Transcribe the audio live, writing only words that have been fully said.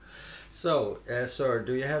So, sir,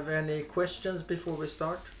 do you have any questions before we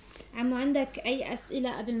start? عمو عندك أي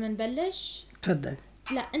أسئلة قبل ما نبلش؟ تفضل.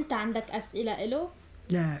 لا أنت عندك أسئلة إله؟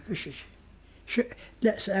 لا فيش شيء.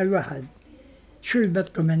 لا سأل واحد، شو اللي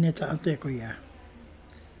بدكم مني تعطيكوا إياه؟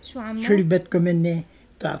 شو عمو؟ شو اللي بدكم مني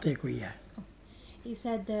تعطيكوا إياه؟ He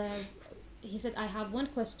said I have one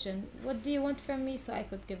question. What do you want from me so I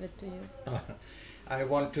could give it to you? I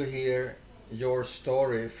want to hear your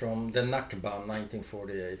story from the Nakba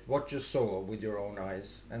 1948. What you saw with your own eyes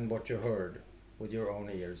and what you heard with your own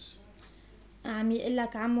ears. عم يقول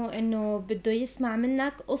لك عمو إنه بده يسمع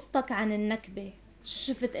منك قصتك عن النكبة.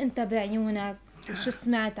 شو شفت أنت بعيونك وشو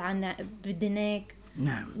سمعت عن بدناك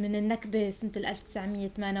نعم. من النكبة سنة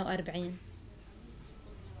 1948.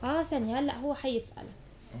 ثانية هلأ هو حيسألك.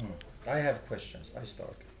 I have questions. I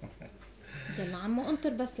start. يلا عمو انطر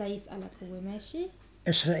بس ليسألك هو ماشي؟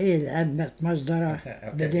 إسرائيل عملت مصدرها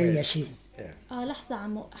بدل ياسين. لحظة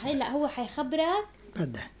عمو هلا هو حيخبرك.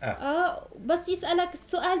 تفضل. بس يسألك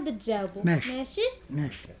السؤال بتجاوبه. ماشي.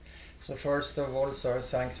 So first of all, sir,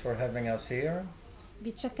 thanks for having us here.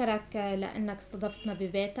 بيتشكرك لأنك استضفتنا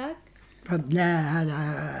ببيتك. تفضل. لا هذا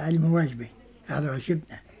علم واجبي، هذا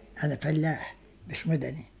واجبنا. أنا فلاح مش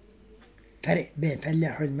مدني، فرق بين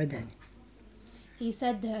فلاح والمدني. He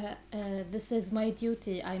said this is my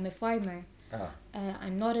duty. I'm a farmer.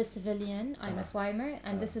 I'm not a civilian. I'm a farmer,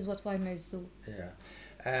 and this is what farmers do. Yeah,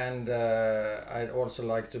 and I'd also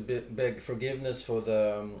like to beg forgiveness for the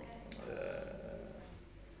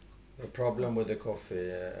problem with the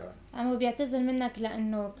coffee. عمو بيعتذر منك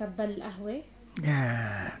لأنه كبل القهوة.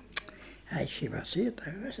 هاي شيء بسيط،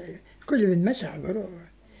 كل بنمسح بروح،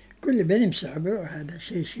 كل بنمسح بروح، هذا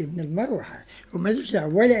شيء من المروحة، وما تمسح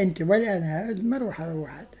ولا أنت ولا أنا، المروحة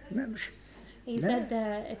روحت ما مش. He said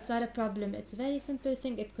it's not a problem. It's a very simple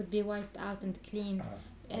thing. It could be wiped out and clean.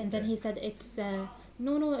 And then he said it's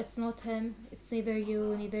no, it's not him. It's neither you,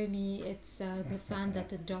 neither me. It's the fan that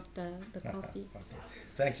dropped the coffee. Okay.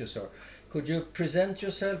 Thank you, sir. Could you present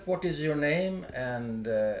yourself? What is your name and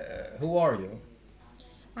who are you?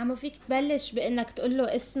 عمو فيك تبلش بأنك تقول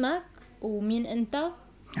له اسمك ومين أنت؟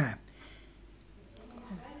 نعم.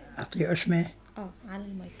 أعطيه اسمي. على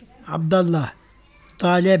الميكروفون. عبد الله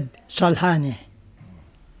طالب صلحاني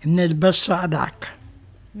من البصة أدعك.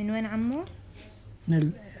 من وين عمو؟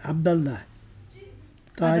 من عبد الله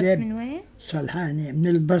طالب من وين؟ صلحاني من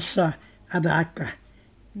البصة أدعك،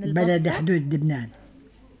 بلد حدود لبنان.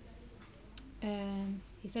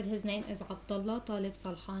 He said his name is Abdullah Taleb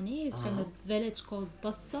El Salhane. He's from a village called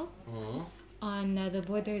Bassa on the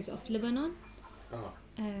borders of Lebanon.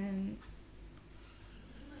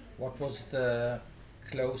 What was the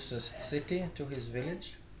closest city to his village?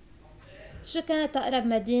 شو كانت أقرب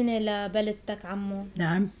مدينة لبلدتك عمو؟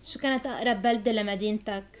 نعم. شو كانت أقرب بلدة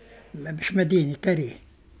لمدينتك؟ مش مدينة، قرية.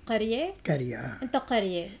 قرية؟ أنت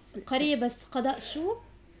قرية بس قضاء شو؟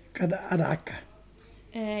 قضاء أدعكة.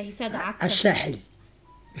 he said عكا. الساحل،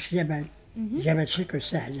 مش جبل. جبل شكو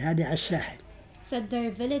الساحل، هذه على الساحل. said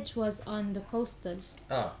their village was on the coastal.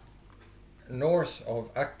 North of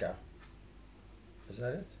Akka. Is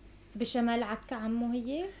that it? بشمال عكا عمو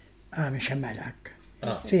هي؟ من شمال عكا.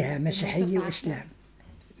 فيها مسيحية وإسلام.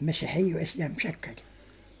 مسيحية وإسلام مشكل.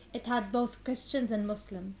 It had both Christians and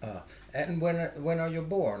Muslims. And when are you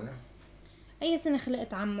born? أي سنة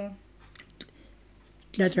خلقت عمو؟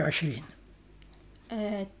 23.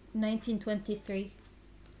 1923.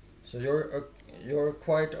 So you're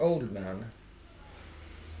quite old man.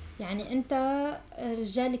 يعني أنت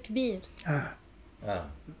رجال كبير.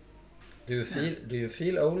 Do you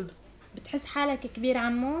feel old? بتحس حالك كبير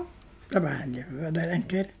عمو؟ طبعا بقدر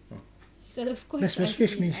أنكر. بس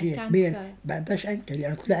فيش من شيء كبير، بقدرش أنكر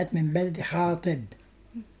لأن طلعت من بلدي خاطب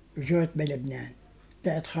وجوت بلبنان.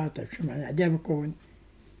 طلعت خاطب، شو معنى ده بكون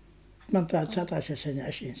 18 سنة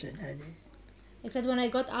 20 سنة هذه. He said when I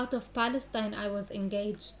got out of Palestine I was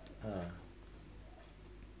engaged.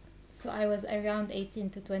 So I was around 18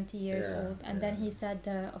 to 20 years old, and then he said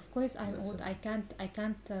of course I'm old. I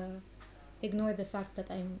can't ignore the fact that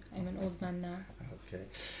I'm an old man now. Okay.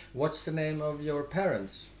 What's the name of your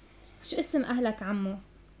parents? شو اسم أهلك عمو؟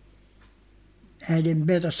 أهلي من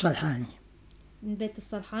بيت الصلحاني. من بيت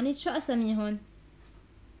الصلحاني. شو أسميهن؟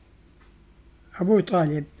 أبوي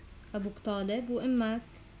طالب. أبوك طالب. وأمك؟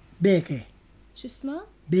 بيكي. شو اسمها؟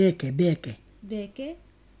 بيكي.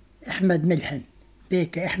 أحمد ملحم.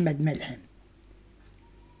 بيكي أحمد ملحم.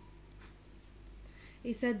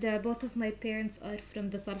 He said both of my parents are from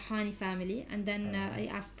the Salhane family, and then I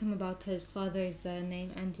asked him about his father's name,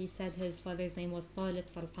 and he said his father's name was Taleb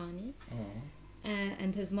Salhane,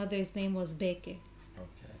 and his mother's name was Beke.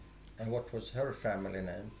 Okay. And what was her family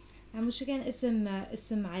name? عمو شو كان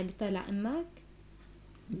اسم عائلتها لأمك؟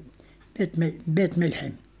 بيت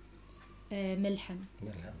ملحم. ملحم.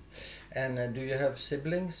 And do you have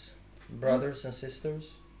siblings, brothers and sisters?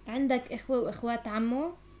 عندك إخوة وإخوات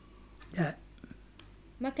عمو؟ لا.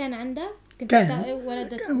 ما كان عندك؟ كنت كان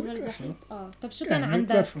ولد وحيد؟ طب شو كان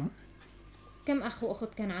عندك؟ توفوا. كم أخ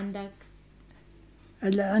وأخت كان عندك؟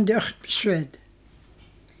 هلا عندي أخت بالسويد.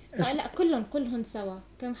 لا كلهم سوا،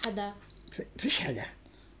 كم حدا؟ فيش حدا.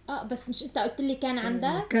 بس مش انت قلت لي كان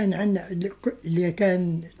عندك؟ كان عندنا اللي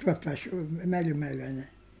كان توفى، شو ماله انا.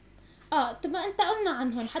 طب ما انت قلنا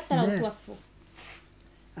عنهم حتى لو توفوا.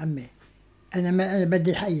 عمي انا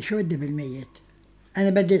بدي الحي، شو بدي بالميت؟ انا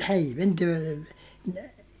بدي الحي، انت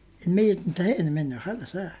الميت انتهينا منه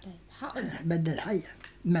خلص. طيب حقل. بدي الحي،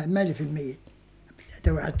 مالي في الميت.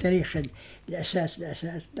 تبع التاريخ الاساس لا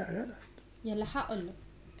غلط. يلا حقل له.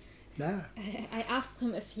 لا. I asked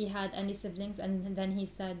him if he had any siblings and then he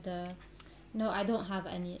said no, I don't have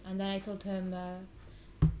any. And then I told him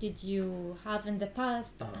did you have in the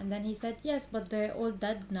past? And then he said yes, but they're all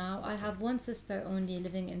dead now. I have one sister only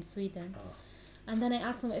living in Sweden. And then I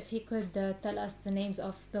asked him if he could tell us the names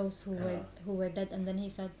of those who were dead, and then he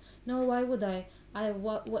said no, why would I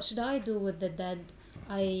what should I do with the dead?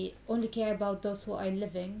 I only care about those who are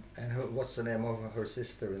living. And what's the name of her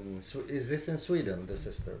sister? Is this in Sweden, the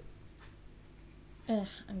sister?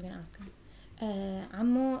 I'm gonna ask him.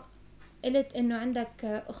 عمو قلت انه عندك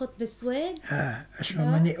اخت بالسويد.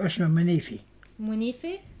 اسمه منيفي.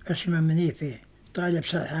 اسمه منيفي طالب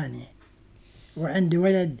صلحاني. وعندي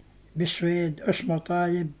ولد بالسويد اسمه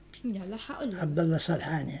طالب. يلا حقول عبد الله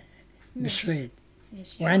صلحاني بالسويد.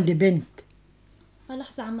 ماشي. وعندي بنت.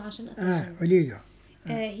 لحظة عمو عشان أترجم. قولي له.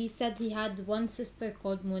 He said he had one sister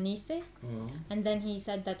called Monife, and then he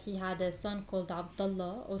said that he had a son called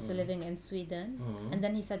Abdullah, also living in Sweden, and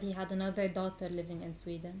then he said he had another daughter living in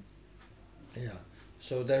Sweden. Yeah,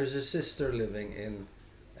 so there's a sister living in,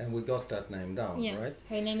 and we got that name down, right?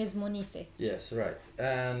 Her name is Monife. Yes, right.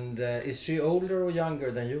 And is she older or younger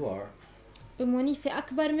than you are? Monife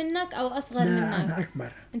أكبر منك أو أصغر منك؟ لا أنا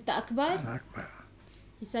أكبر. أنت أكبر؟ أنا أكبر.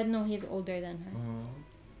 He said no, he's older than her.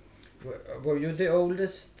 Were you the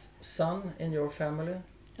oldest son in your family?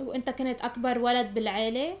 وأنت كنت أكبر ولد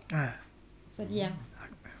بالعائلة؟ said yeah.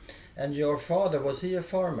 And your father, was he a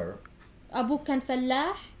farmer? أبوك كان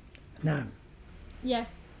فلاح؟ نعم.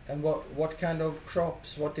 Yes. And what kind of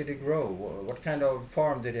crops, what did he grow? What kind of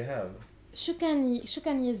farm did he have? شو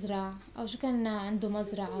كان يزرع أو شو كان عنده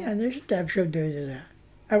مزرعة؟ يعني شو تعرف شو بده يزرع؟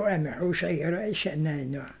 أو قمح وشعير أي شيء من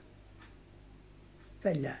النوع.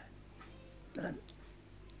 فلاح.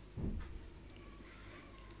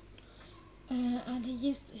 And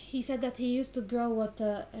he said that he used to grow what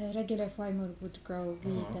a regular farmer would grow,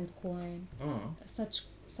 wheat and corn, such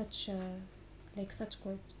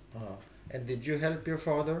crops. And did you help your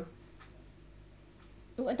father?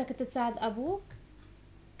 وأنت كنت تساعد أبوك؟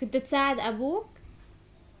 كنت تساعد أبوك؟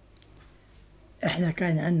 إحنا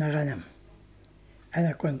كان عندنا غنم.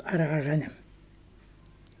 أنا كنت أرعى غنم.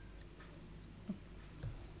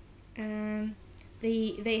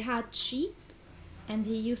 They had sheep, and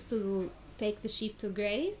he used to take the sheep to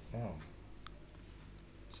graze.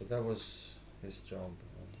 So that was his job.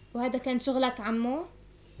 وهذا كان شغلك عمو؟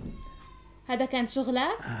 هذا كان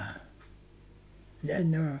شغلك؟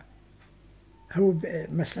 لأنه هو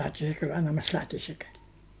مصلحته شكل وأنا مصلحتي شكل.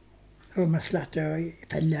 هو مصلحته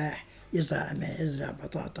فلاح يزرع قمح يزرع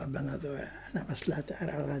بطاطا بندورة. أنا مصلحتي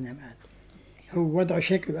أرعى غنمات. هو وضعه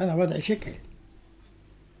شكل وأنا وضعي شكل.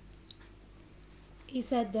 He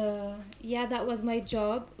said, yeah, that was my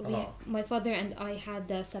job. My father and I had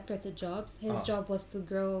separated jobs. His job was to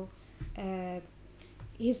grow,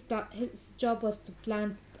 his job was to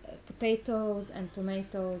plant potatoes and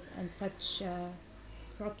tomatoes and such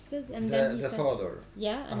crops. And then he said, father?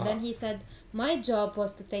 Yeah, and then he said, my job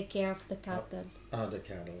was to take care of the cattle. The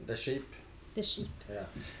cattle. The sheep? The sheep. Yeah.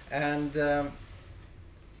 And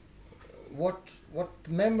what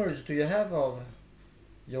memories do you have of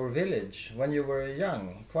your village when you were young,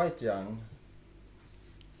 quite young?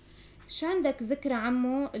 شو عندك ذكرى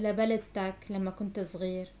عمو لبلدتك لما كنت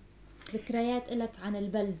صغير؟ ذكريات إلك عن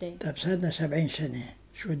البلدة؟ طب صرنا 70 سنة،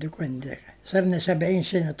 شو بدك وين ذاك؟ صرنا 70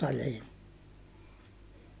 سنة طالعين.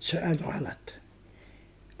 سؤال غلط.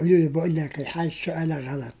 قولوا لي بقول لك الحاج سؤالك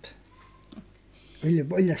غلط. قول لي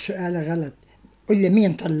بقول لك سؤالك غلط. قول لي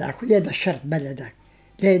مين طلعك؟ ليه دشرت بلدك؟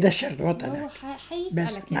 ليه دشرت وطنك؟ هو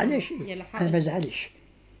حيسألك بس معلش أنا بزعلش.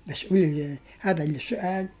 بس قولي هذا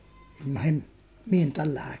السؤال المهم، مين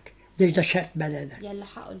طلعك؟ ليش دشرت بلدك؟ يلا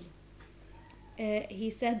حقول. He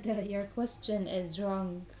said your question is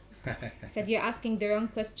wrong. Said you're asking the wrong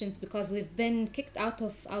questions because we've been kicked out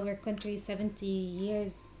of our country 70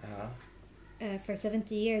 years. For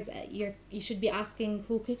 70 years, you should be asking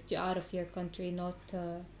who kicked you out of your country, not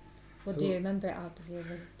what do you remember out of your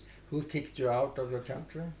village. Who kicked you out of your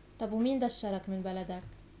country? طب ومين دشرك من بلدك؟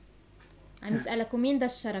 عم يسألك ومين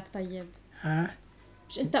دشرك طيب؟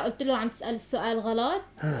 مش انت قلت له عم تسأل السؤال غلط؟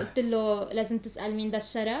 قلت له لازم تسأل مين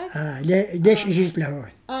دشرك؟ ليش اجيت لهون؟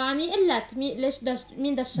 عم يقول لك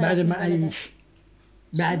مين دشرك؟ بعد ما قاليش.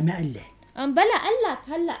 بعد ما قال لي. بلا قال لك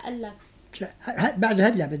هلا قال لك. بعد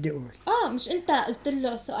هلا بدي اقول. مش انت قلت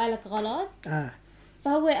له سؤالك غلط؟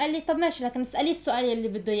 فهو قال لي طب ماشي لكن اسألي السؤال اللي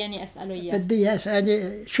بده يعني اسأله اياه. بدي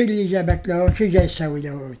اسألي شو اللي جابك لهون؟ شو جاي تسوي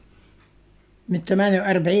لهون؟ من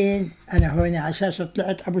 48 انا هون على اساس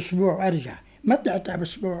طلعت ابو اسبوع وارجع. ما طلعت ابو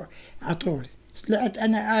اسبوع على طول. طلعت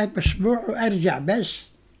انا ابو اسبوع وارجع بس.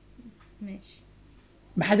 ماشي.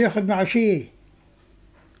 ما حدا ياخذ معه شيء.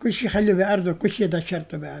 كل شيء خليه بأرضه، كل شيء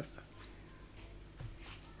دشرته بأرضه.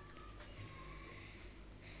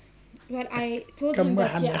 Well, I told him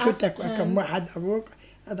that you asked him. كم واحد أبوك؟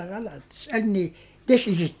 هذا غلط. تسألني ليش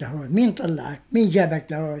اجيت لهون؟ مين طلعك؟ مين جابك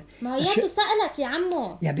لهون؟ ما هي سألك يا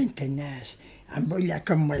عمو. يا بنت الناس، عم بقول لك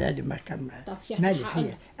كم ولد وما كم ولد. طب مالي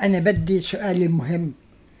فيها. أنا بدي سؤالي مهم.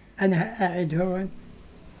 أنا قاعد هون.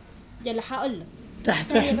 يلا حقول له.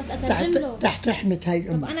 تحت رحمة هاي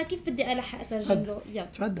الأمة. طب أنا كيف بدي ألحق أترجم له؟ يلا.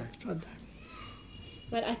 تفضل.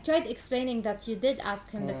 Well, I tried explaining that you did ask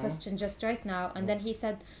him the question just right now, and then he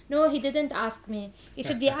said, "No, he didn't ask me. He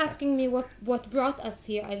should be asking me what brought us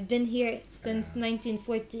here. I've been here since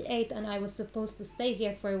 1948, and I was supposed to stay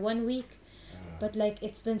here for 1 week, but like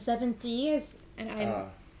it's been 70 years, and I'm."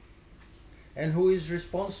 And who is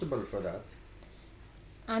responsible for that?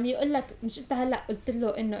 عم يقول لك مش انت هلا قلت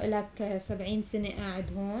له انه لك 70 سنة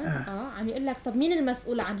قاعد هون؟ عم يقول لك طب مين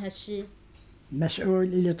المسؤول عن هالشي؟ مسؤول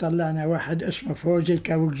اللي طلعنا واحد اسمه فوزي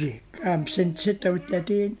الكوكجي، كان بسنة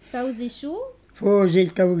 36. فوزي شو؟ فوزي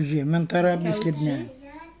الكوكجي من طرابلس لبنان.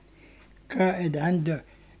 قائد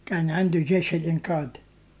كان عنده جيش الإنقاذ.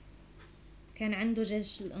 كان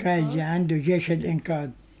عنده جيش الإنقاذ.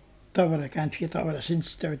 ثورة، كان في ثورة سنة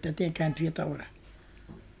 36، كانت في ثورة.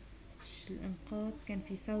 الإنقاذ كان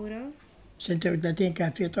في ثورة. 36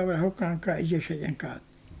 كان في ثورة، هو كان قائد جيش الإنقاذ.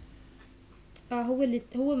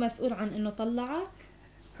 هو مسؤول عن إنه طلعك؟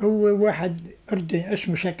 هو واحد أردني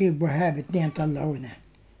اسمه شكيب وهاب، 2 طلعونا.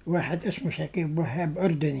 واحد اسمه شكيب وهاب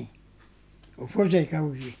أردني وفوزي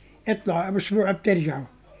كوجي. اطلعوا أبو أسبوع بترجعوا.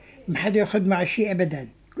 ما حدا ياخذ معه شيء أبدا،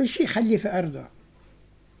 كل شيء خليه في أرضه.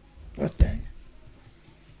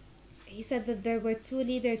 He said that there were 2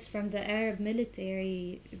 leaders from the Arab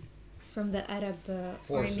military, from the Arab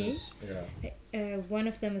army. Yeah. One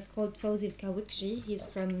of them is called Fawzi al-Kawikji. He's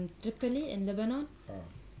from Tripoli in Lebanon.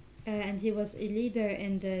 And he was a leader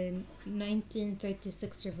in the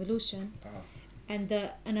 1936 revolution. And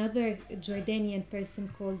another Jordanian person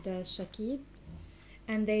called Shakib.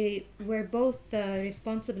 And they were both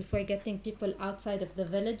responsible for getting people outside of the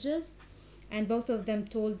villages. And both of them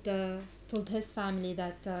told his family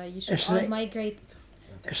that you should all migrate.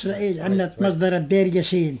 إسرائيل عملت مصدر دير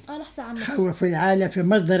ياسين. لحظة عم خوفوا العالم في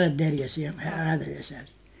مصدر دير ياسين. هذا الأساس.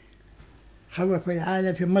 خوفوا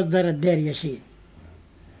العالم في مصدر دير ياسين.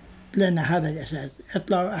 لأن هذا الأساس.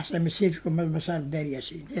 اطلعوا أحسن مسيركم من مصار دير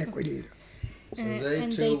ياسين. هيك قولوا. So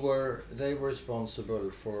they were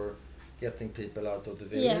responsible for getting people out of the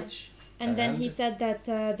village. Yeah. And then he said that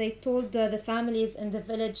they told the families in the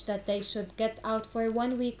village that they should get out for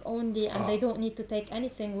 1 week only, and they don't need to take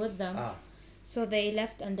anything with them. So they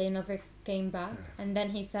left and they never came back. And then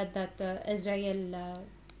he said that Israel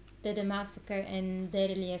did a massacre in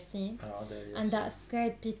Deir el-Yassin, and that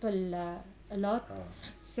scared people a lot.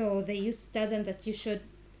 So they used to tell them that you should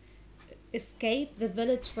escape the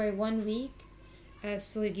village for 1 week,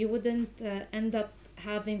 so you wouldn't end up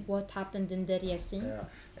having what happened in Deir Yassin.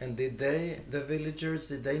 And the villagers,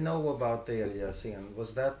 did they know about Deir Yassin?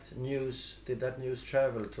 Did that news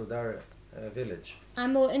travel to their village?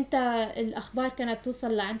 عمو انت الاخبار كانت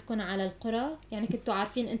توصل لعندكم على القرى؟ يعني كنتوا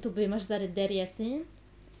عارفين انتوا بمجزرة دير ياسين؟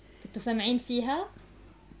 كنتوا سامعين فيها؟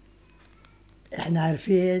 احنا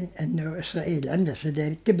عارفين انه اسرائيل عملت في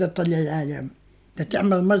دير، كيف بدها تطلع العالم؟ بدها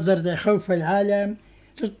تعمل مصدر ده يخوف العالم.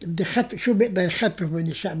 شو بيقدر يخففه من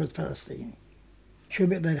الشعب الفلسطيني؟ شو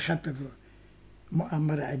بيقدر يخففه؟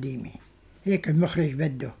 مؤامرة قديمة. هيك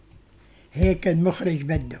المخرج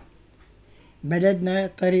بده. بلدنا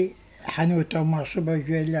طريق حنوتة ومعصوبة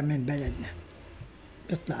وجويلة من بلدنا.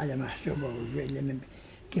 تطلع على محسوبة وجويلة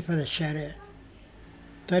كيف هذا الشارع؟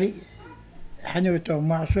 طريق حنوتة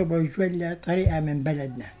ومعصوبة وجويلة طريقة من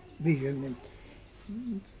بلدنا. بيجوا من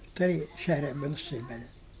طريق شارع بنص البلد.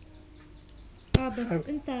 بس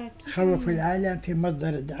انت خوفوا العالم في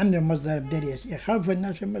مصدر، عملوا مصدر بدير ياسين، خوفوا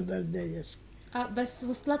الناس في مصدر بدير ياسين. بس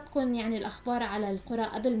وصلتكم يعني الأخبار على القرى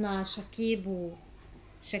قبل ما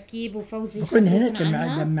شكيب وفوزي كنا هناك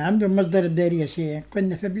لما عملوا مصدر بدير ياسين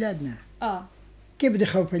كنا في بلادنا. كيف بده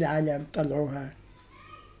يخوفوا العالم طلعوها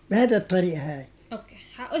بهذا الطريقة هاي؟ اوكي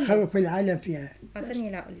حقول له خوفوا العالم فيها.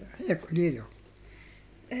 خليني لا اقول له هيك قولي له.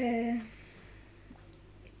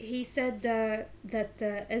 He said that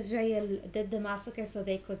Israel did the massacre so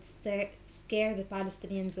they could scare the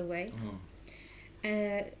Palestinians away.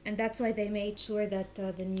 And that's why they made sure that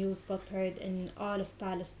the news got heard in all of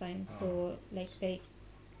Palestine. So like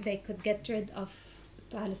they could get rid of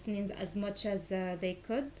Palestinians as much as they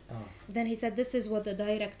could. Then he said this is what the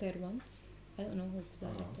director wants. I don't know who's the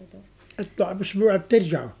director though. اطلع باسبوع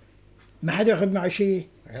بترجعوا ما حدا ياخذ معه شيء،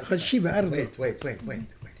 خذ شيء بأرضه. Wait.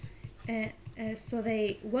 So they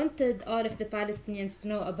wanted all of the Palestinians to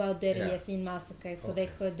know about the Deir Yassin massacre so they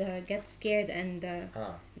could get scared and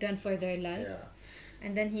run for their lives.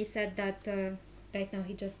 And then he said that right now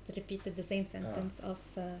he just repeated the same sentence of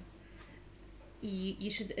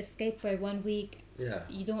you should escape for 1 week.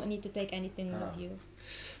 You don't need to take anything with you.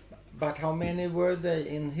 But how many were they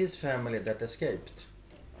in his family that escaped?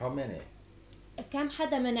 How many? كم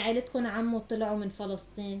حدا من عائلتكم عمو طلعوا من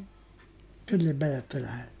فلسطين؟ كل البلد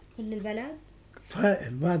طلعت. كل البلد؟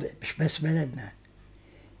 الواضح مش بس بلدنا،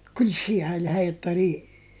 كل شيء على هاي الطريق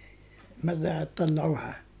ماذا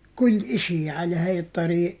طلعوها، كل شيء على هاي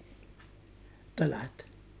الطريق طلعت.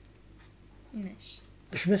 ماشي.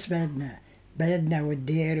 مش بس بلدنا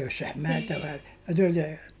والدير وشحماتها هذول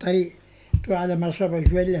الطريق تو على مصاب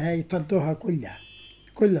الجبل هاي فضوها كلها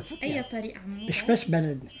فضوها. أي طريق عمو؟ مش بس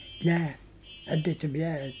بلدنا، لا عدة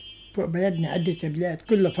بلاد فوق بلدنا، عدة بلاد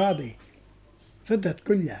كلها فاضي فضت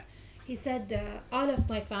كلها. He said all of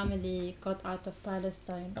my family got out of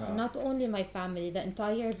Palestine. Not only my family, the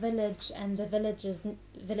entire village and the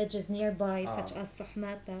villages nearby, such as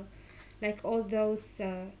Sohmata, like all those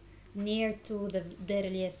near to the Deir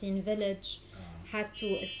Yassin village, had to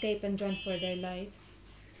escape and run for their lives.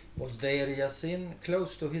 Was Deir Yassin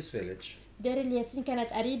close to his village? Deir Yassin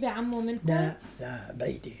كانت قريبة عمو منكم؟ لا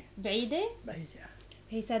بعيدة. بعيدة؟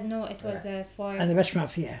 He said no, it was far. أنا بسمع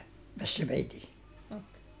فيها بس بعيدة.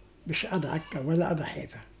 مش قضى عكا ولا قضى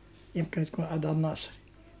حيفا، يمكن تكون قضى الناصر،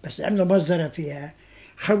 بس عملوا مصدر فيها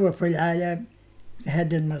خوفوا العالم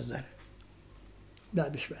بهذا المصدر. لا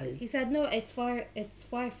مش بعيد. He said no, it's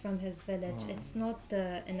far from his village. It's not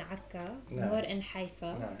in Akka nor in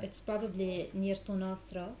Haifa. It's probably near to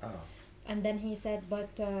Nasra. And then he said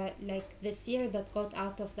but like the fear that got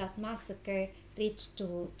out of that massacre reached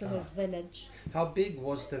to his village. How big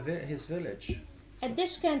was his village?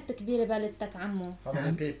 قديش كانت كبيرة بلدتك عمو؟ How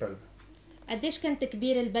many people? قديش كانت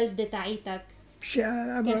كبيرة البلدة تاعيتك؟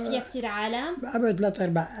 كان فيها كتير عالم؟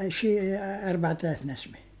 شيء 4000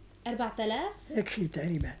 نسمة. 4000؟ هيك شيء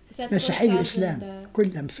تقريبا. بس حي الإسلام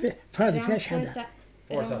كلهم فاضي فيش حدا.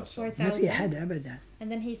 4,000. ما في حدا أبدا.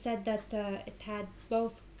 And then he said that it had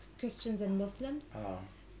both Christians and Muslims.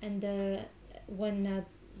 And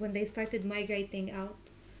when they started migrating out,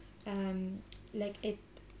 like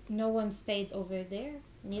no one stayed over there,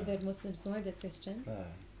 neither Muslims nor the Christians.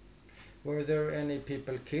 Were there any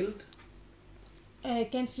people killed?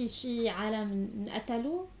 كان في شي عالم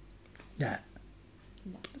انقتلوا؟ لا.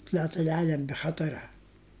 طلعت العالم بخطرها.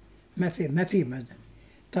 ما في مدى.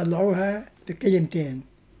 طلعوها بكلمتين.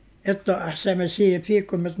 اطلعوا أحسن ما يصير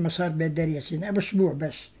فيكم مثل ما صار بدير ياسين بأسبوع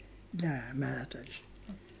بس. لا ما طلعش.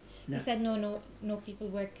 He said no people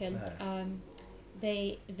were killed.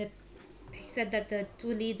 He said that the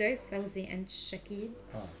two leaders, Fawzi and Shakib,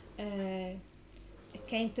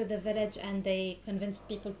 came to the village and they convinced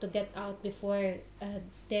people to get out before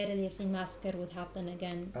Deir Yassin massacre would happen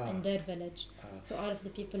again in their village. So all of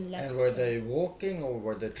the people left. And were they walking or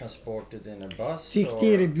were they transported in a bus? في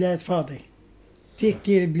كتير بلاد فاضي. في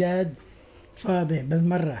كتير بلاد فاضي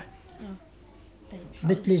بالمرة.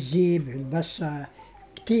 مثل الزيب البصة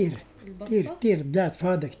كتير بلاد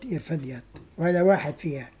فاضي كتير فضيت ولا واحد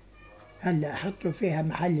فيها. هلا حطوا فيها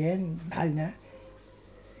محلنا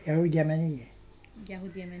يهود يمنية.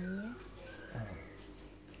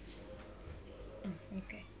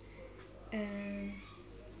 Okay.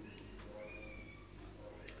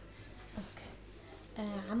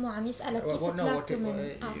 عمو عم يسألك كيف طلعتوا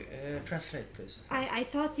من translate please. I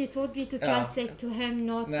thought you told me to translate to him,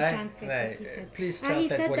 not to translate what he said. Please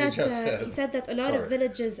translate what he just said. He said that a lot of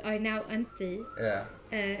villages are now empty. Yeah.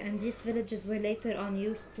 And these villages were later on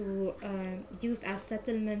used as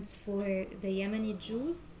settlements for the Yemeni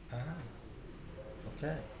Jews.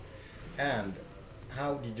 Okay. And how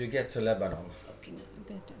did you get to Lebanon? Okay, I'm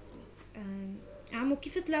going to translate. عمو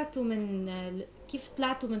كيف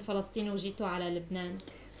طلعتوا من فلسطين وجيتوا على لبنان؟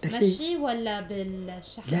 مشي ولا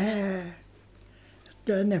بالشحن؟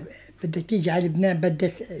 لا أنا بدك تيجي على لبنان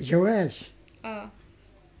بدك جواز.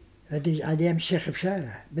 بدك على أيام الشيخ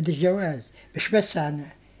بشارة بدك جواز، مش بس على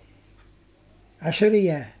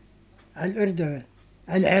سوريا، على الأردن،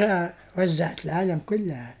 على العراق، وزعت العالم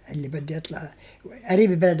كلها اللي بده يطلع.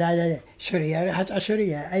 قريب البلد على سوريا رحت على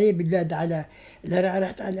سوريا، قريب البلد على العراق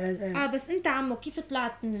رحت على بس انت عمو كيف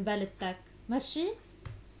طلعت من بلدتك؟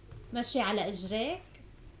 مشي على اجريك؟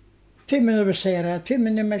 في منه بالسيارات، في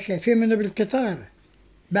منه مشي، في منه بالقطار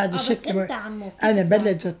بعد بس انت عمو انا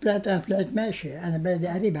بلد طلعت ماشي، انا بلدي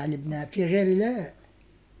قريب على لبنان، في غيري لا.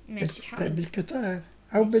 ماشي حقل. بالقطار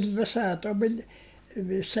او بالباصات او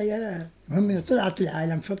بالسيارات، المهم انه طلعت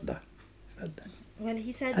العالم فضة. Well,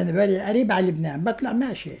 he said انا بلدي قريب على لبنان بطلع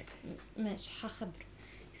ماشي. ماشي حخبر.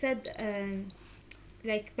 He said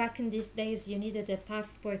like back in these days you needed a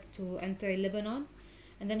passport to enter Lebanon,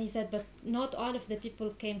 and then he said but not all of the people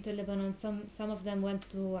came to Lebanon. Some of them went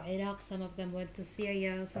to Iraq, some of them went to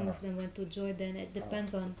Syria, some of them went to Jordan. It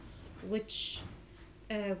depends on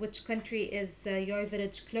which country is your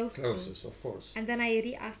village closest, of course. And then I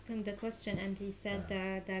re-asked him the question, and he said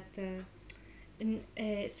that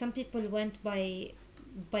some people went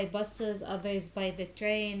by buses, others by the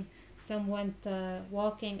train, some went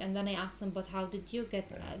walking. And then I asked him, but how did you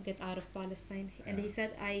get out of Palestine? And he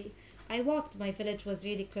said, I walked. My village was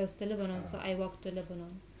really close to Lebanon, so I walked to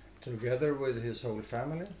Lebanon. Together with his whole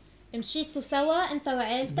family? مشيتوا سوا انت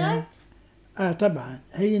وعائلتك؟ طبعا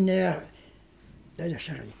هي لا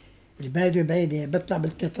شغلي البلد بعيدة بطلع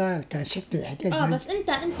بالقطار كان شكل الحكاية. بس انت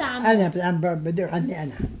عم انا بدور عني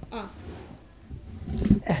انا.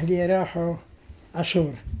 اهلي راحوا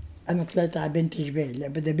عاشور، انا طلعت على بنت جبال، لا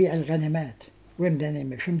بدي ابيع الغنمات، وين بدي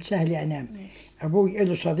انام؟ شو متسهلي انام؟ ابوي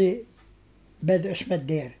له صديق بلد اسمه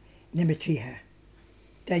الدير، نمت فيها.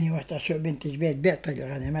 تاني وقت على سوق بنت جبال بعت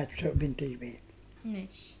الغنمات بسوق بنت جبال.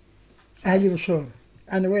 ماشي. اهلي وصور،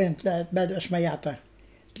 انا وين طلعت؟ بلد اسمه يعطر،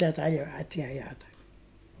 طلعت عليه وقعدت فيها يعطر.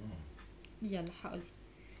 يلا حقول.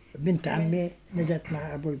 بنت عمي نزلت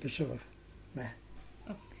مع ابوي بصور.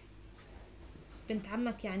 اوكي. بنت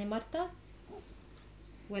عمك يعني مرتك؟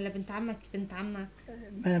 ولا بنت عمك؟ ما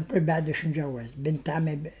انا بقول بعدش مجوز. بنت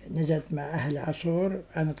عمي نزلت مع اهل عصور،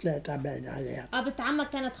 انا طلعت على عليها. بنت عمك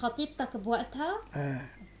كانت خطيبتك بوقتها؟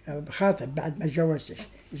 خاطب بعد ما تجوزتش.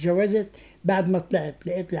 تجوزت بعد ما طلعت،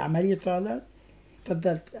 لقيت لي عملية طالت،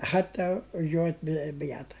 فضلت اخذتها وجوت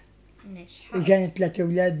بيعطى. ماشي. اجاني 3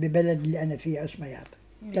 اولاد ببلد اللي انا فيه اسمه يعطى.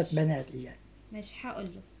 3 بنات اجاني. ماشي حقول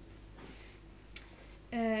له.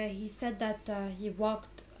 He said that he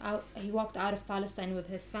walked out of Palestine with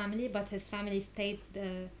his family, but his family stayed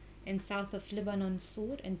in south of Lebanon,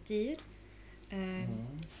 Sur and Tir,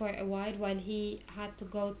 for a while he had to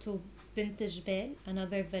go to Bint Jbel,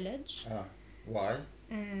 another village. Why?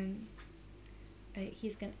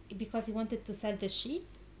 Because he wanted to sell the sheep.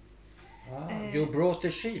 You brought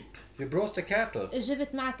the sheep. You brought the cattle.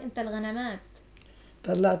 جبت معك انت الغنمات.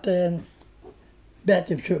 طلعت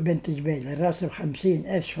بعت بسوق بنت جبيل الراس ب50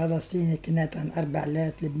 قرش فلسطيني، كانت عن 4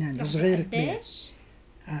 لات لبنان صغير. قديش؟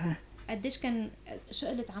 قديش كان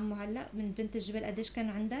شقلت عمو هلا من بنت الجبل؟ قديش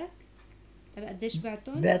كانوا عندك؟ طب قديش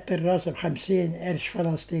بعتهم؟ بعت الراس ب50 قرش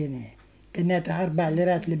فلسطيني، كانت 4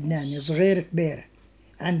 ليرات لبناني صغير كبير.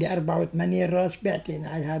 عندي 84 راس بعتين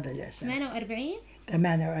على هذا الاساس.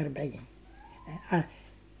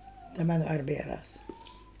 48 راس.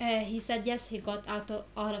 He said yes, he got out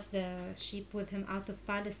of the sheep with him out of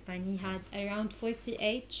Palestine. He had around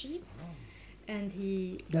 48 sheep, and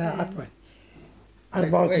he. لا عفوا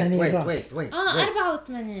 84 راس. Wait.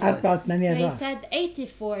 84 راس. راس. He said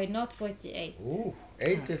 84, not 48. Ooh,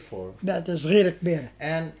 84. بعت صغير كبير.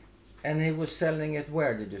 And he was selling it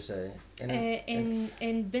where, did you say?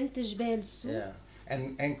 In Bint Jbel Sur. Yeah.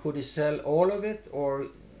 And could he sell all of it, or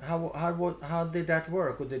how did that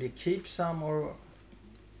work? Or did he keep some, or?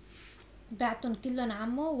 بعتهم كلهم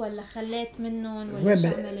عمو ولا خليت منهم ولا شو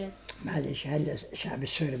عملت؟ معلش هلا الشعب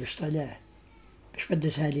السوري مش طلع، مش بده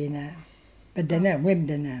سالينا، بدي انام. وين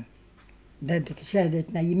بدي انام؟ بدك شهادة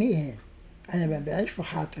تنيميهن، انا ما بعيش في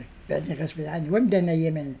خاطري، بعدني غصب عني. وين بدي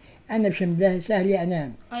انيمهن؟ انا مش ملاهي سهلي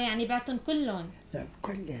انام. يعني بعتهم كلهم؟ لا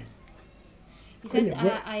كلهم. He said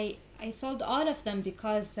I sold all of them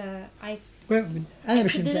because I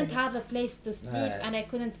didn't have a place to sleep and I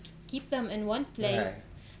couldn't keep them in one place.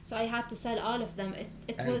 So I had to sell all of them.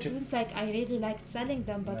 It wasn't like I really liked selling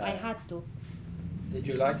them, but I had to. Did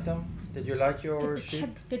you like them? Did you like your sheep?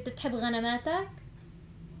 كنت تحب غنماتك؟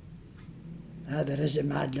 هذا رزق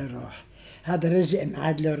معاد للروح، هذا رزق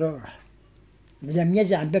معاد للروح. لم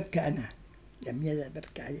يزع ببكى أنا. لم يزل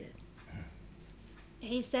ببكي عليه.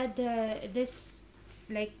 He said this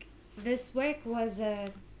work was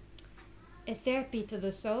a therapy to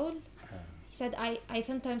the soul. He said, I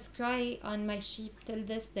sometimes cry on my sheep till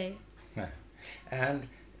this day. And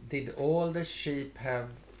did all the sheep have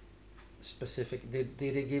specific,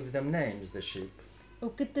 did he give them names, the sheep?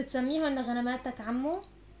 وكنت تسميهم لغنماتك عمو؟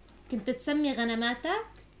 كنت تسمي غنماتك؟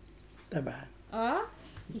 طبعا.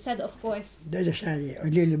 He said of course. دلش عليه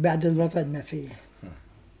قولي له بعد الوطن ما فيه.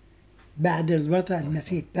 بعد الوطن ما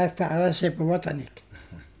فيه. ترفع راسك بوطنك.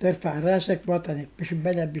 ترفع راسك بوطنك مش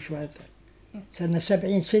بلد مش وطن. صرنا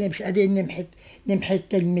 70 سنة مش قادرين نمحي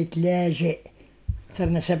كلمة لاجئ.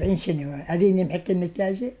 صرنا 70 سنة قادرين نمحي كلمة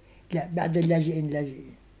لاجئ؟ لا بعد اللاجئين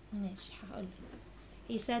لاجئين. ماشي هقول.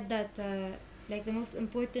 He said that like the most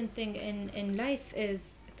important thing in life is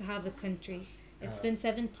to have a country. It's been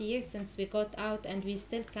 70 years since we got out and we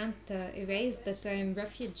still can't erase the term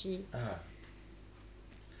refugee.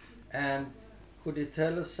 And could you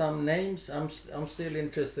tell us some names? I'm still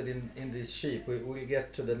interested in these sheep. We'll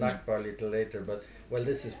get to the Nakba a little later, but well,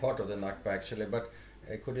 this is part of the Nakba actually. But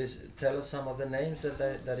could you tell us some of the names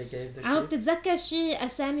that he gave the sheep? عم تتذكر شيء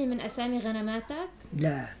أسامي من أسامي غنماتك؟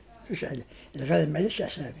 لا فيش الغنم ما ليش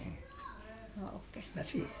أسامي. أوكي. ما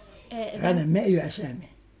في. غنم ما له أسامي.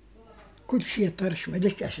 كل شيء طرش ما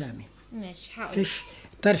ليش أسامي. ماشي هقول. فيش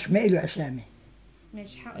طرش ما له أسامي.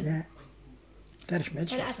 ماشي هقول. لا. طرش ما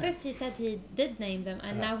ليش أسامي. At first he said he did name them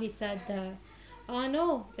and now he said oh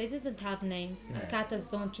no, they didn't have names. Cattle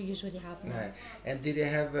don't usually have names. And did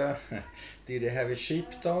he have a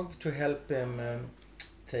sheepdog to help him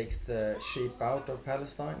take the sheep out of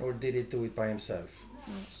Palestine, or did he do it by himself?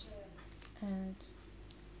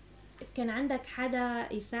 كان عندك حدا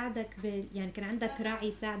يساعدك يعني كان عندك راعي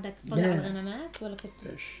يساعدك تطلع الغنمات ولا كنت؟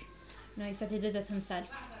 No, he said he did it himself.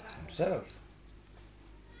 Himself?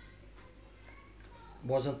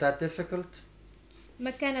 Wasn't that difficult?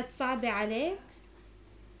 ما كانت صعبة عليك؟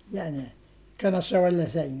 يعني كنصة ولا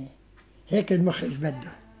ثانية هيك المخرج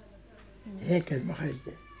بده. هيك المخرج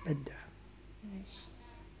بده.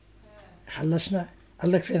 خلصنا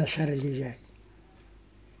الله يكفينا الشهر اللي جاي.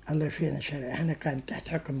 الله يكفينا الشهر. احنا كان تحت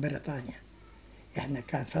حكم بريطانيا. احنا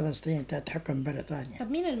كان فلسطين تحت حكم بريطانيا.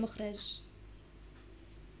 طب مين المخرج؟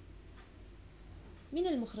 مين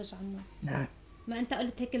المخرج عمو؟ نعم. ما انت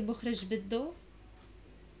قلت هيك المخرج بده؟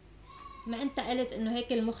 ما انت قلت انه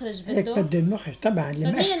هيك المخرج بده؟ هيك بده المخرج طبعا. طب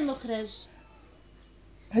مين المخرج؟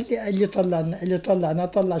 اللي طلعنا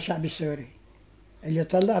طلع شعب السوري. اللي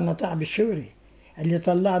طلعنا شعب السوري. اللي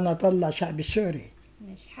طلع شعب السوري.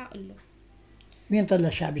 ماشي هقول له. مين طلع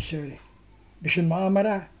الشعب السوري؟ مش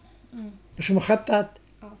المؤامرة؟ مش مخطط؟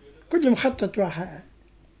 كل مخطط واحد.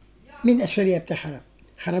 مين سوريا بتخرب؟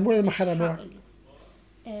 خربوها ولا ما خربوها؟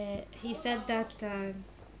 He said that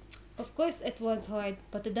of course it was hard,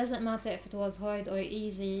 but it doesn't matter if it was hard or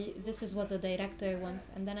easy. This is what the director wants.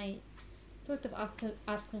 And then I sort of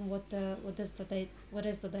asked him what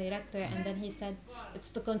is the director, and then he said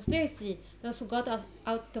it's the conspiracy. Those who got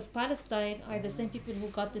out of Palestine are the same people who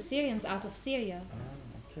got the Syrians out of Syria.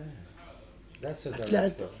 Okay, that's a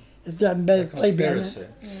director. طلعت من بادئ طيبة.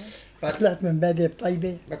 طلعت من بادئ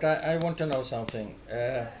طيبة. But I want to know something.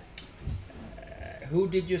 Who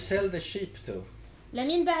did you sell the sheep to?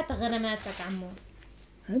 لمين بعت غنماتك عمو؟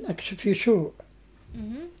 هناك في سوق.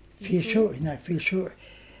 في سوق هناك في سوق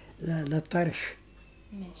للطرش.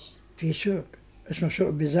 ماشي. في سوق اسمه سوق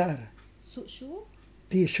بزار. سوق شو؟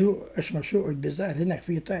 في سوق اسمه سوق البزار. هناك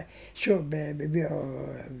في سوق ببيعوا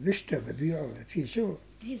بيشتوا ببيعوا في سوق.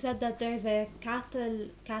 He said that there's a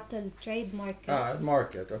cattle trade market.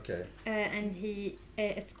 Market, okay. And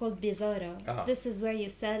it's called Bizarra. This is where you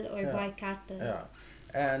sell or buy cattle.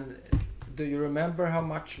 Yeah. And do you remember how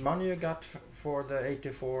much money you got for the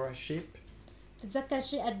 84 sheep? تتذكر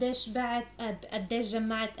شيء قديش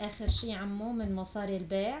جمعت آخر شيء عمو من مصاري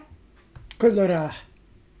البيع؟ كله راح.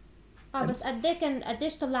 بس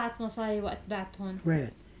قديش طلعت مصاري وقت بعتهم؟ وين؟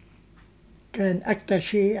 كان أكتر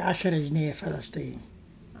شيء 10 جنيه فلسطيني.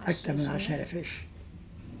 أكثر من 10 فيش.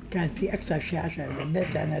 كان في أكثر شيء 10.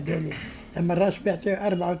 بديت أنا دولي لما الراس بعته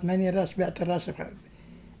 84 راس بعت الراس ب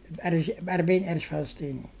 40 قرش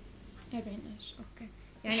فلسطيني. 40 قرش أوكي.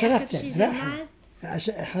 يعني آخر شيء جمعت؟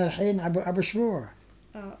 احنا رايحين أبو أسبوع.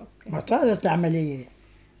 أوكي. ما طالت العملية.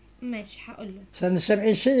 ماشي هقول له. صرنا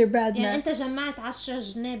 70 سنة بعدنا. يعني أنت جمعت 10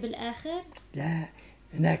 جنيه بالآخر؟ لا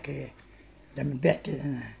هناك لما بعت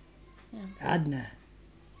أنا قعدنا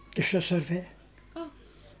كيف صرفة؟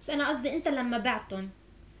 بس أنا قصدي أنت لما بعتهم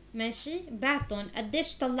ماشي بعتهم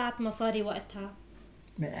قديش طلعت مصاري وقتها؟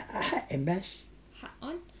 حقهم بس.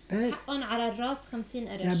 حقهم على الراس 50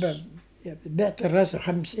 قرش. بعت الراس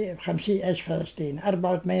 50,000 فلسطيني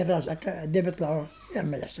 84 راس قد ايه بيطلعوا؟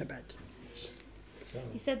 يعمل حسابات.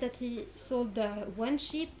 He said that he sold one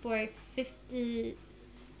sheep for 50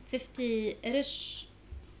 Irish,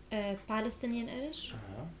 Palestinian Irish.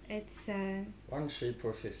 It's one sheep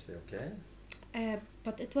for 50, okay.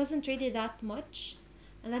 But it wasn't really that much.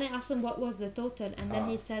 And then I asked him what was the total, and then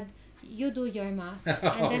he said, "You do your math."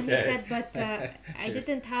 And then he said, "But I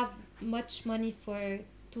didn't have much money for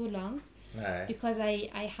too long." Because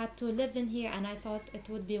I had to live in here, and I thought it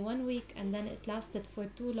would be 1 week, and then it lasted for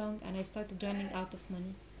too long, and I started running out of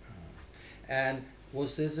money. And was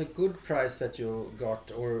this a good price that you got,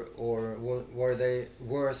 or were they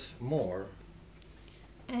worth more?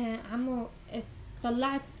 عمو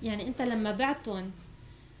طلعت يعني أنت لما بعتهم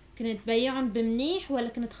كنت بيعهم بمنيح ولا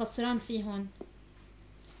كنت خسران فيهم؟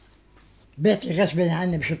 بعتي غصبا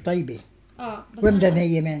عني مش طيبة. بس وين بدنا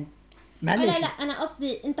يمين؟ لا أنا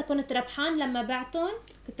قصدي أنت كنت ربحان لما بعتهم؟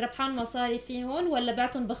 كنت ربحان مصاري فيهم ولا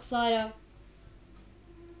بعتهم بخسارة؟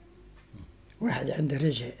 واحد عنده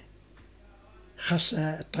رزق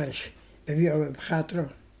خاصة الطرش ببيعه بخاطره.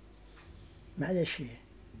 معلش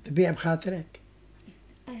ببيع بخاطرك.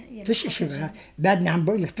 فيش اشي بعدني عم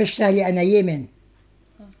بقول لك فيش سهلي انا يمن.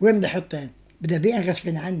 وين بدي احطين؟ بدي ابيع غصب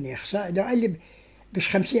عني. لو قال لي مش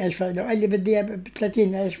 50,000 لو قال لي بدي ب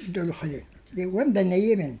 30,000 بدي له خليه. وين بدنا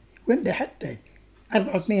يمن؟ وين بدي احطه؟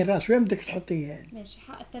 84 راس وين بدك تحطيه؟ ماشي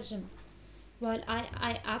حق الترجمة. Well,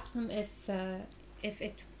 I asked him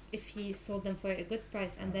if he sold them for a good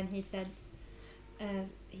price, and then he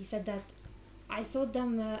said that I sold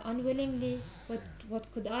them unwillingly. What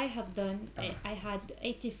could I have done? I had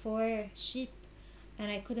 84 sheep, and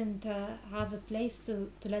I couldn't have a place to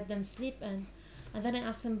let them sleep in. And then I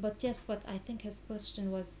asked him, but I think his question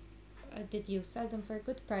was, did you sell them for a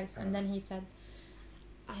good price? And then he said,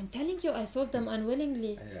 I'm telling you, I sold them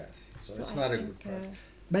unwillingly. Yes, so it's not a good price.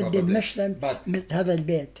 بدن مثل هذا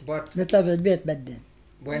البيت مثل هذا البيت بدن.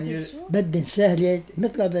 بدن سهل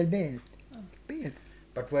مثل هذا البيت.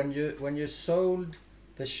 But when you sold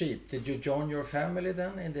the sheep, did you join your family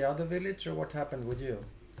then in the other village, or what happened with you?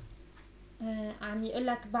 عم يقول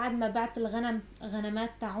لك بعد ما بعت غنمات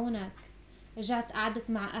تاعونك رجعت قعدت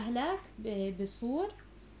مع أهلك بصور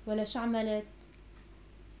ولا شو عملت؟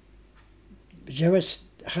 جوزت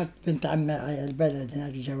أخذت بنت عمي على البلد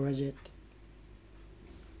هناك جوزت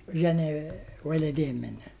وجاني ولدين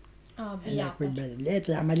منها هناك بالبلد. لقيت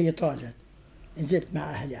العملية طالت نزلت مع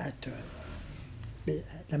أهلي قعدت.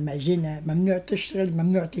 لما جينا ممنوع تشتغل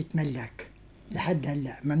ممنوع تتملك لحد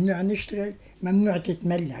هلا. ممنوع نشتغل ممنوع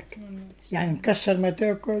تتملك. يعني مكسر ما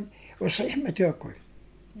تاكل وصحيح ما تاكل.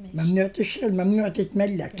 ممنوع تشتغل ممنوع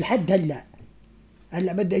تتملك لحد هلا.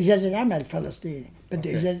 هلا بده إجازة عمل فلسطيني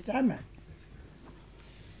بده إجازة عمل.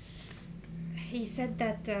 He said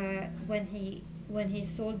that when he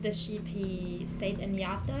sold the sheep he stayed in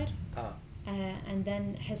Yatar. And then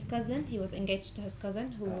his cousin, he was engaged to his cousin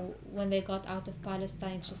who when they got out of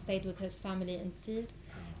Palestine she stayed with his family in Tir.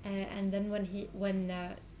 And then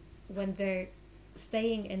when their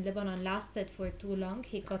staying in Lebanon lasted for too long,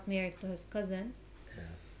 he got married to his cousin.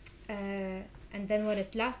 Yes. And then when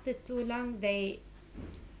it lasted too long, they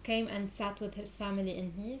came and sat with his family in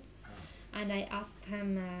here. And I asked him,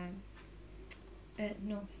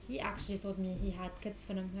 no, he actually told me he had kids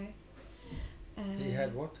from her. He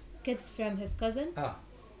had what? Kids from his cousin.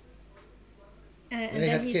 And then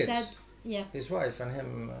had he kids. said, yeah. His wife and him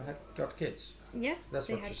had got kids. Yeah, that's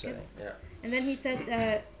they what had you're saying. kids. Yeah. And then he said,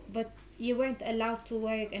 but you weren't allowed to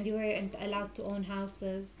work and you weren't allowed to own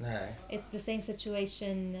houses. No. It's the same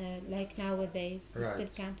situation like nowadays. You Right.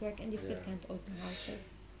 still can't work and you still can't own houses.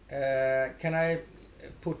 Can I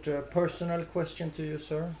put a personal question to you,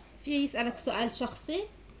 sir? في يسألك سؤال شخصي؟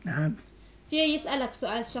 نعم. في يسألك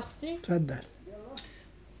سؤال شخصي؟ تفضل.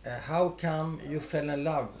 How come you fell in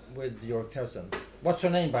love with your cousin? What's her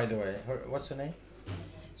name, by the way? What's her name?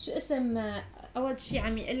 شو اسم أول شيء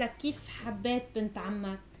عم يقول لك كيف حبيت بنت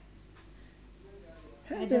عمك؟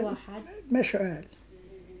 هذا واحد. ما سؤال.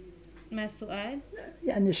 ما سؤال؟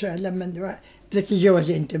 يعني سؤال لما بدك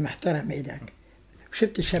تتجوزي أنت محترم إيدك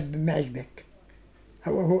شفت شاب ما عجبك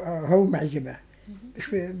هو معجبه مش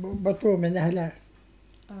بطلوب من أهلها.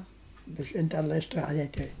 بس أنت الله يستر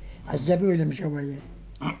عليك عزبي ولا مجوزة؟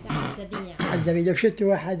 عزبي. لو شفت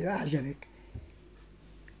واحد وأعجبك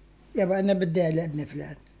يابا أنا بدي لابن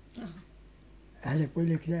فلان أهلك بقول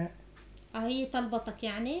لك لا. هي طلبتك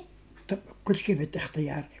يعني؟ طب كل شيء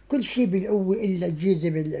بالاختيار، كل شيء بالقوة إلا الجيزة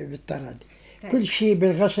بالتراضي، كل شيء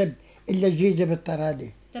بالغصب إلا الجيزة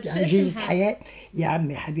بالتراضي. يعني جيزة حياة يا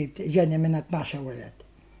عمي حبيبتي جانا منها 12 ولد.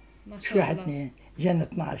 ما شو واحد اثنين جانا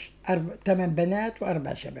 12 8 بنات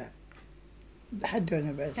و4 شباب. لحد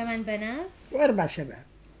هنا بس. 8 بنات و4 شباب.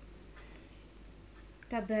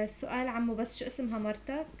 طب السؤال عمو بس شو اسمها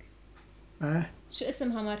مرتك؟ شو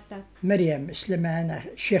اسمها مرتك؟ مريم سليمان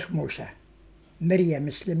الشيخ موسى. مريم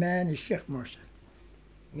سليمان الشيخ موسى.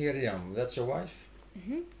 Miriam, that's your wife?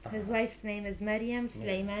 His wife's name is Maryam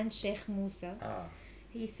Sulaiman Sheikh Musa.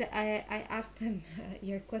 He said, I asked him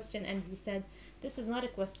your question, and he said, "This is not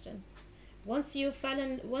a question. Once you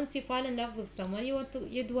fall in love with someone,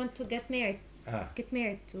 you'd want to get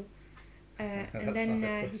married to." And then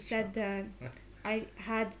he said, "I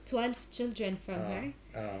had 12 children from her,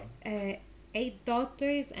 8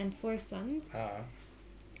 daughters and 4 sons."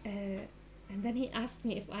 And then he asked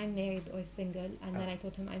me if I'm married or single, and then I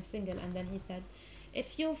told him I'm single, and then he said, if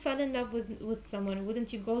you fell in love with someone, wouldn't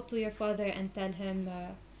you go to your father and tell him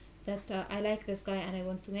that I like this guy and I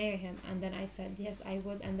want to marry him? And then I said, yes, I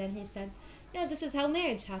would. And then he said, yeah, this is how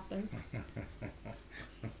marriage happens.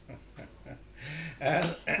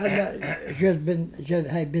 هذا جوز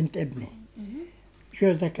هاي بنت ابني.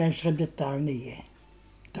 جوزها كان شغل الطاعونية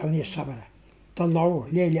الصبرة. طلعوه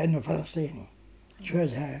ليه؟ لأنه فلسطيني.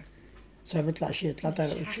 جوزها صار بيطلع شيء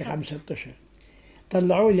 5 أشهر.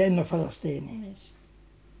 طلعوه لأنه فلسطيني.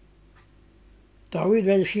 تعويض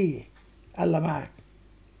ولا شيء. الله معك.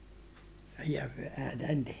 هي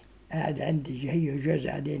قاعد عندي هي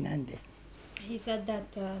وجوزها قاعدين عندي. He said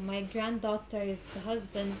that my granddaughter's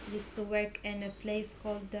husband used to work in a place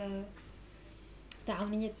called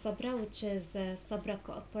تعاونية صبرا, which is Sabra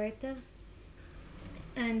Cooperative,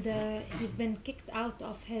 and he's been kicked out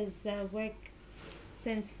of his work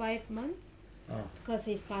since 5 months because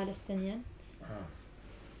he's Palestinian,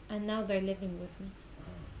 and now they're living with me.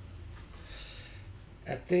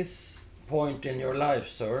 At this point in your life,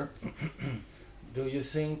 sir, do you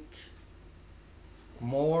think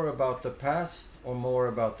more about the past or more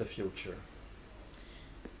about the future?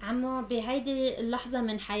 عمو بهيدي اللحظة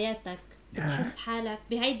من حياتك بتحس حالك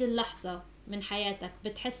بهيدي اللحظة من حياتك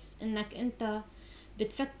بتحس انك انت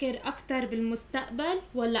بتفكر اكتر بالمستقبل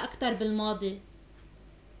ولا اكتر بالماضي؟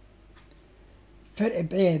 فرق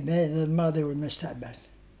بين الماضي والمستقبل.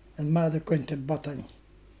 الماضي كنت بوطني،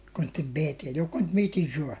 كنت ببيتي، لو كنت ميتي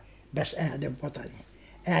جوع بس قاعد بوطني،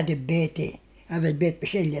 قاعد ببيتي. هذا البيت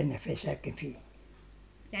مش اللي انا في ساكن فيه.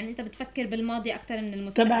 يعني انت بتفكر بالماضي اكتر من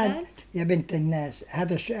المستقبل؟ طبعا يا بنت الناس،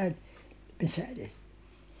 هذا السؤال بنسأله.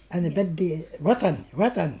 انا بدي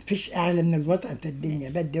وطن فيش اعلى من الوطن في الدنيا.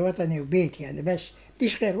 بدي وطني وبيتي، يعني بس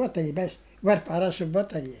بديش غير وطني بس، وارفع راسي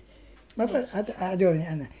بوطني. ما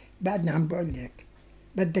قعدوني انا بعدني عم بقول لك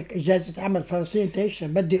بدك اجازه عمل فلسطين تشتغل،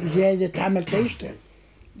 بدي اجازه عمل تشتغل.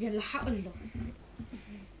 يلا حقول له.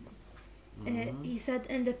 He said,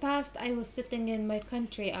 in the past I was sitting in my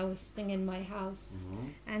country, I was sitting in my house,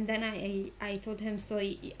 and then I told him, so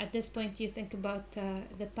at this point you think about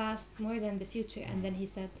the past more than the future. And then he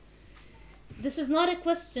said, this is not a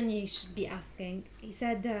question you should be asking. He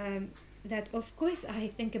said that of course I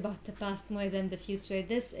think about the past more than the future.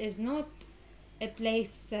 This is not a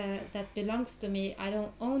place that belongs to me. I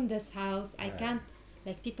don't own this house. I can't,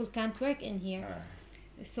 like, people can't work in here.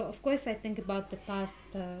 So of course I think about the past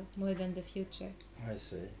more than the future. I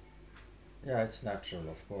see. Yeah, it's natural,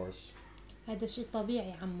 of course. هذا شيء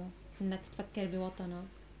طبيعي عمو انك تفكر بوطنك.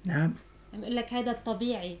 نعم. عم اقول لك هذا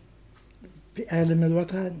الطبيعي. في اغلى من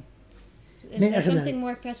الوطن؟ مين أغلى؟ Something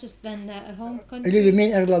more precious than a home country. قولوا لي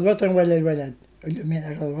مين أغلى الوطن ولا الولد؟ قولوا مين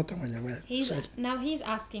أغلى الوطن ولا الولد؟ Now he's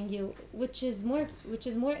asking you which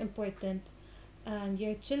is more important,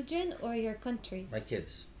 your children or your country? My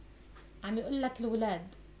kids. عم يقول لك الأولاد.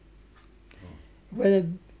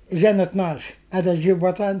 ولد إجانا 12 هذا يجيب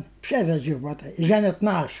وطن؟ مش هذا يجيب وطن. إجانا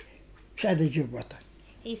 12 مش هذا يجيب وطن.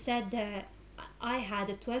 He said I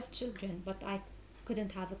had 12 children but I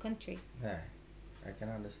couldn't have a country. Yeah, I can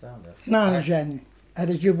understand that. 12 جاني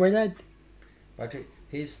هذا يجيب ولد؟ But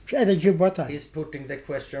he's مش هذا يجيب وطن. He's putting the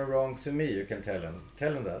question wrong to me. You can tell him.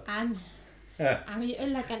 Tell him that. عم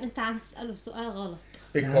يقول لك أن أنت عم تسأله سؤال غلط.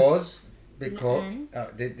 Because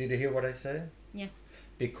did you hear what I said? Yeah.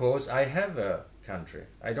 Because I have a country.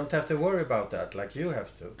 I don't have to worry about that like you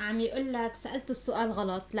have to. عم يقول لك سألته السؤال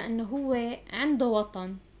غلط لأنه هو عنده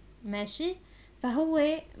وطن، ماشي؟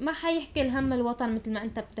 فهو ما حيحكي الهم الوطن مثل ما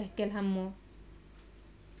أنت بتحكي الهمه.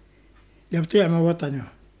 لو طلع من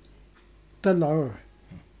وطنه طلعوه.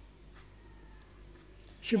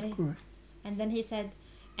 شبكوه. And then he said,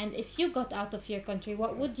 and if you got out of your country,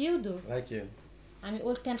 what would you do? Like you. عم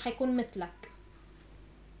يقول كان حيكون مثلك.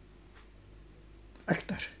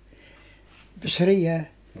 أكتر.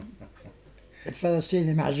 بسوريا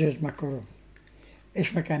الفلسطيني معزوز مكروم.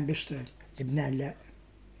 إيش ما كان بيشتغل. لبنان لا.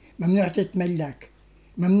 ممنوع تتملك.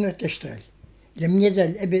 ممنوع تشتغل. لم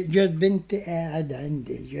يزل جوز بنتي قاعد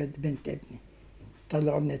عندي، جوز بنت ابني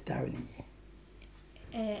طلعوا من التعاونية.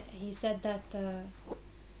 He said that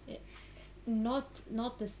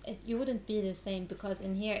not this, you wouldn't be the same, because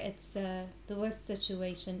in here it's the worst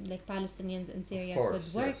situation. Like Palestinians in Syria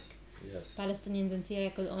could work, yes. Palestinians in Syria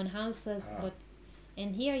could own houses, but in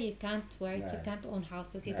here you can't work, you can't own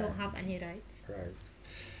houses, you don't have any rights. Right.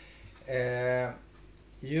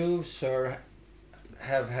 You, sir,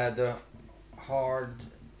 have had a hard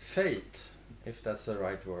fate, if that's the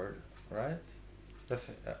right word, right?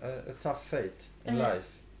 A tough fate in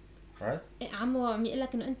life, right? عمو عم يقول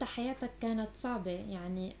لك انه انت حياتك كانت صعبة،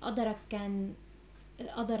 يعني قدرك كان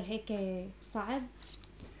قدر هيك صعب.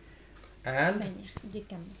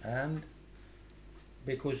 And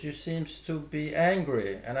because you seems to be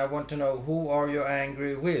angry, and I want to know, who are you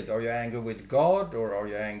angry with? Are you angry with God, or are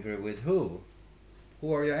you angry with who? Who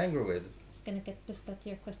are you angry with? He's gonna get pissed at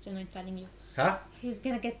your question, I'm telling you. Huh? He's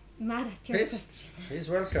gonna get mad at your question. He's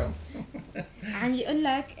welcome. عم يقول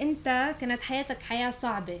لك انت كانت حياتك حياة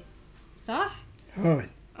صعبة، صح؟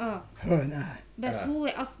 هون بس هو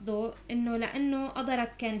قصده انه لانه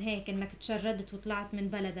قدرك كان هيك انك تشردت وطلعت من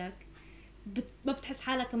بلدك، ما بتحس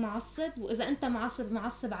حالك معصب؟ واذا انت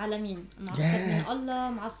معصب على مين؟ معصب من الله،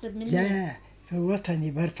 معصب من لا في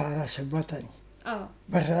وطني، برفع راسي بوطني،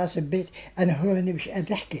 برفع راسي ببيت. انا هون مش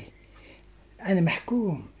قادر احكي، انا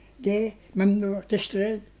محكوم. ليه؟ ممنوع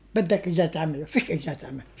تشتغل، بدك اجازة عمل، فيش اجازة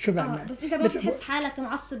عمل، شو بعمل؟ بس انت ما بتحس حالك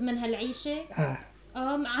معصب من هالعيشة؟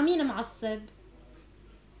 عمين معصب؟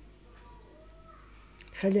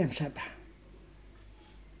 خليها مسابحة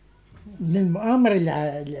من المؤامرة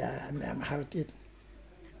اللي محاوطين.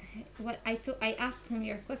 Well, I asked him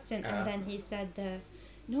your question, and then he said,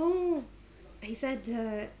 no. He said,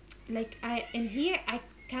 like in here I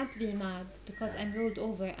can't be mad because I'm ruled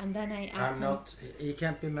over, and then I asked him. He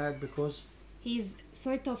can't be mad because he's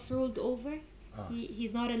sort of ruled over.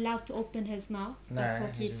 He's not allowed to open his mouth. That's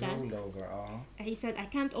what he said. Ruled over. He said, I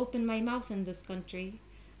can't open my mouth in this country.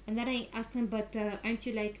 And then I asked him, but aren't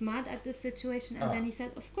you like mad at this situation? And then he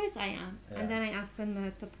said, of course I am. And then I asked him,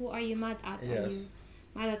 who are you mad at? Yes. Are you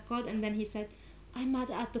mad at God? And then he said, I'm mad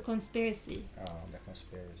at the conspiracy. The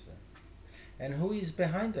conspiracy. And who is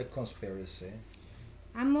behind the conspiracy?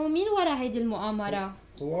 عمو مين ورا هيدي المؤامرة؟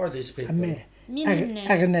 Who are these people? مين هن؟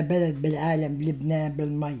 أغنى بلد بالعالم بلبنان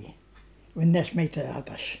بالمية، والناس ميتة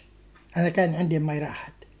العطش. أنا كان عندي مي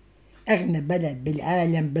راحت. أغنى بلد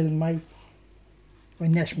بالعالم بالمي،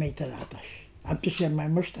 والناس ميتة العطش. عم تشرب مي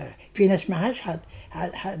مشترى، في ناس معهاش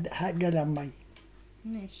حد قلم مي.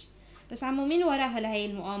 ماشي، بس عمو مين وراها لهي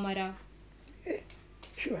المؤامرة؟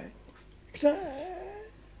 شو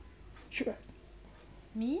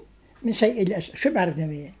مين؟ من سيء الأسف، شو بعرفنا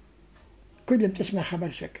مين؟ كلهم تسمع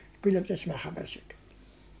خبر شكل، كلهم تسمع خبر شكل.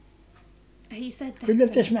 كلهم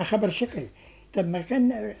تسمع خبر شكل. طب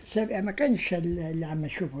ما كانش اللي عم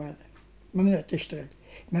نشوفه هذا. ممنوع تشتغل،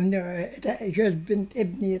 ممنوع. جوز بنت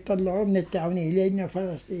ابني طلعوه من التعاونية لأنه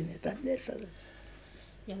فلسطيني. طب ليش فلسطيني؟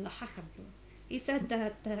 يلا حخبره. He said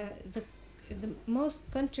that the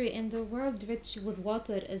most country in the world rich with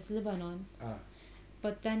water is Lebanon.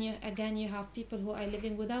 But then you have people who are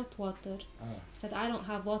living without water. He said, I don't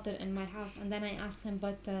have water in my house. And then I asked him,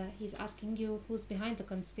 but he's asking you who's behind the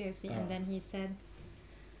conspiracy. And then he said,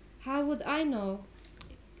 how would I know?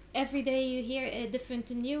 Every day you hear a different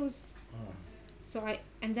news.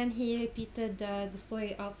 And then he repeated the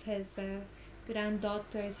story of his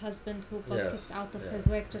granddaughter's husband who got kicked out of his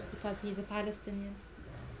work just because he's a Palestinian.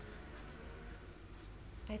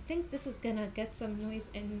 I think this is gonna get some noise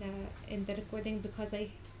in the recording because I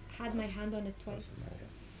had my hand on it twice.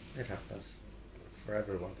 It happens for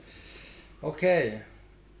everyone. Okay.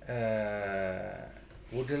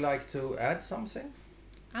 Would you like to add something?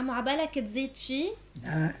 عمو عبالك تزيد شيء؟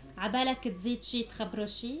 عبالك تزيد شيء تخبره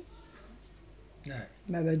شيء؟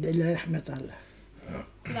 ما بدي إلا رحمة الله.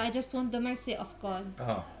 So I just want the mercy of God.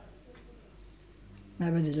 ما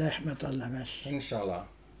بدي إلا رحمة الله بس. إن شاء الله.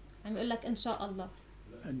 عم يقول لك إن شاء الله.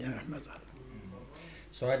 بدي رحمة الله.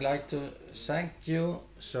 So I'd like to thank you,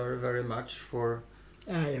 sir, very much for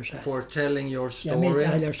telling your story.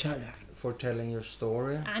 For telling your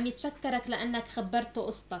story. عم يتشكرك لأنك خبرته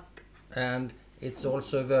قصتك. And it's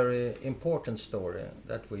also a very important story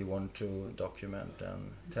that we want to document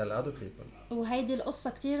and tell other people. وهيدي القصة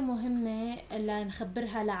كتير مهمة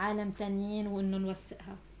لنخبرها لعالم تانيين وإنه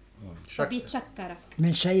نوثقها. بيتشكرك.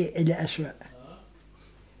 من سيء إلى أسوأ.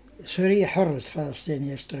 سوريا حرة فلسطين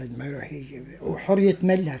يشتغل ما يروح يجي، وحر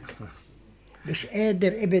يتملك. مش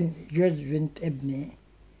قادر ابن جوز بنت ابني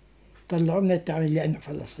طلعوا من التعاون لأنه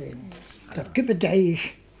فلسطيني. طب كيف بدي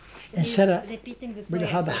أعيش؟ انسرق repeating the story بقول of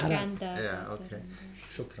هذا the حرام. اوكي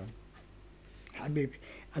شكرا حبيبي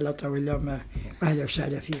الله يطول العمر، اهلا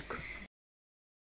وسهلا فيكم.